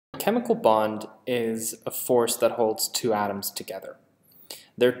chemical bond is a force that holds two atoms together.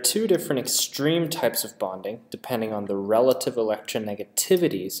 There are two different extreme types of bonding depending on the relative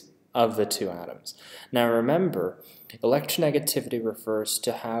electronegativities of the two atoms. Now remember, electronegativity refers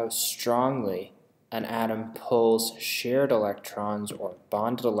to how strongly an atom pulls shared electrons or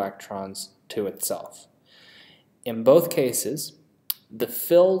bonded electrons to itself. In both cases, the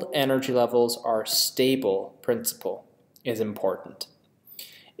filled energy levels are stable principle is important.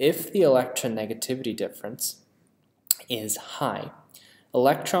 If the electronegativity difference is high,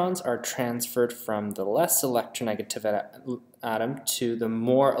 electrons are transferred from the less electronegative atom to the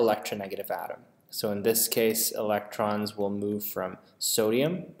more electronegative atom. So in this case, electrons will move from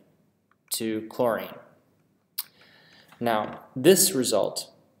sodium to chlorine. Now, this results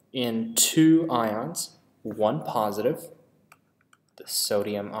in two ions, one positive, the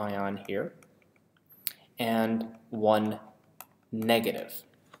sodium ion here, and one negative,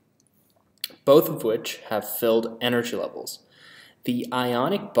 both of which have filled energy levels. The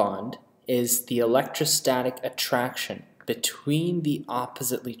ionic bond is the electrostatic attraction between the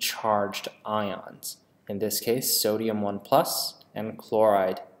oppositely charged ions, in this case sodium 1 plus and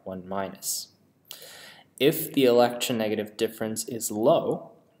chloride 1 minus. If the electronegative difference is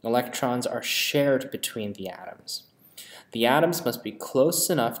low, electrons are shared between the atoms. The atoms must be close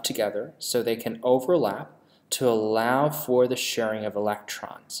enough together so they can overlap to allow for the sharing of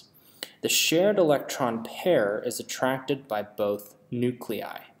electrons. The shared electron pair is attracted by both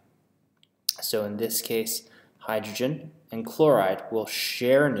nuclei. So in this case, hydrogen and chloride will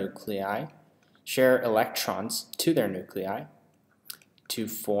share electrons to their nuclei to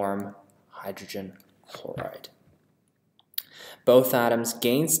form hydrogen chloride. Both atoms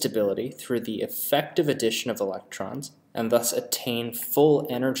gain stability through the effective addition of electrons and thus attain full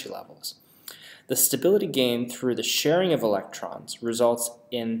energy levels. The stability gained through the sharing of electrons results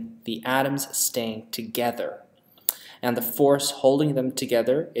in the atoms staying together, and the force holding them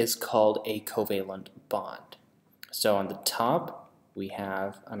together is called a covalent bond. So on the top we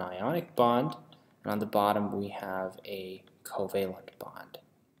have an ionic bond, and on the bottom we have a covalent bond.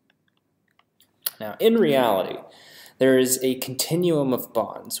 Now in reality, there is a continuum of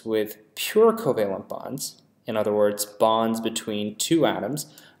bonds with pure covalent bonds, in other words, bonds between two atoms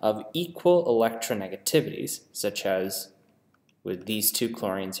of equal electronegativities, such as with these two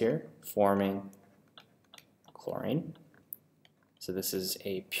chlorines here forming chlorine. So this is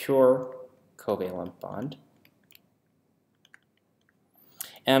a pure covalent bond.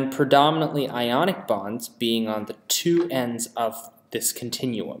 And predominantly ionic bonds being on the two ends of this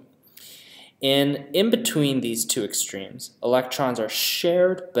continuum. In between these two extremes, electrons are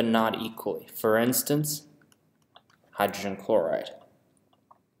shared but not equally. For instance, hydrogen chloride.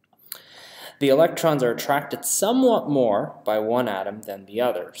 The electrons are attracted somewhat more by one atom than the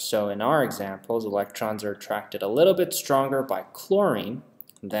other. So in our examples, electrons are attracted a little bit stronger by chlorine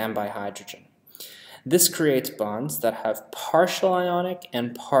than by hydrogen. This creates bonds that have partial ionic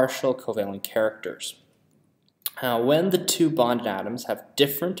and partial covalent characters. Now, when the two bonded atoms have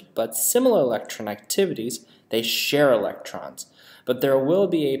different but similar electronegativities, they share electrons. But there will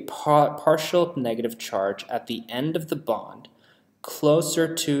be a partial negative charge at the end of the bond,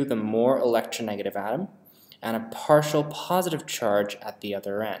 closer to the more electronegative atom, and a partial positive charge at the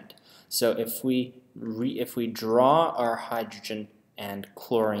other end. So if we draw our hydrogen and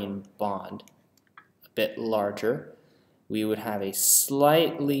chlorine bond a bit larger, we would have a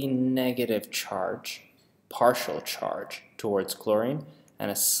slightly negative charge, partial charge towards chlorine, and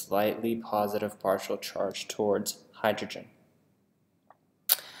a slightly positive partial charge towards hydrogen.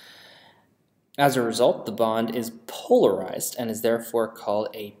 As a result, the bond is polarized and is therefore called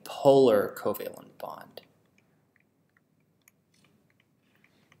a polar covalent bond.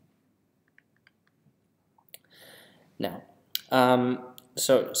 Now,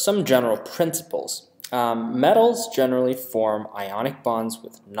 so some general principles. Metals generally form ionic bonds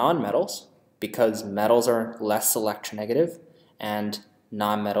with nonmetals because metals are less electronegative and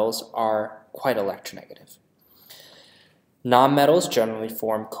nonmetals are quite electronegative. Nonmetals generally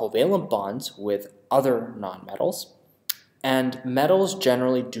form covalent bonds with other nonmetals, and metals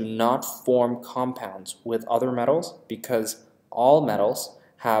generally do not form compounds with other metals because all metals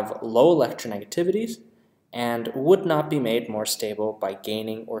have low electronegativities and would not be made more stable by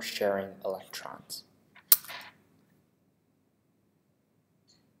gaining or sharing electrons.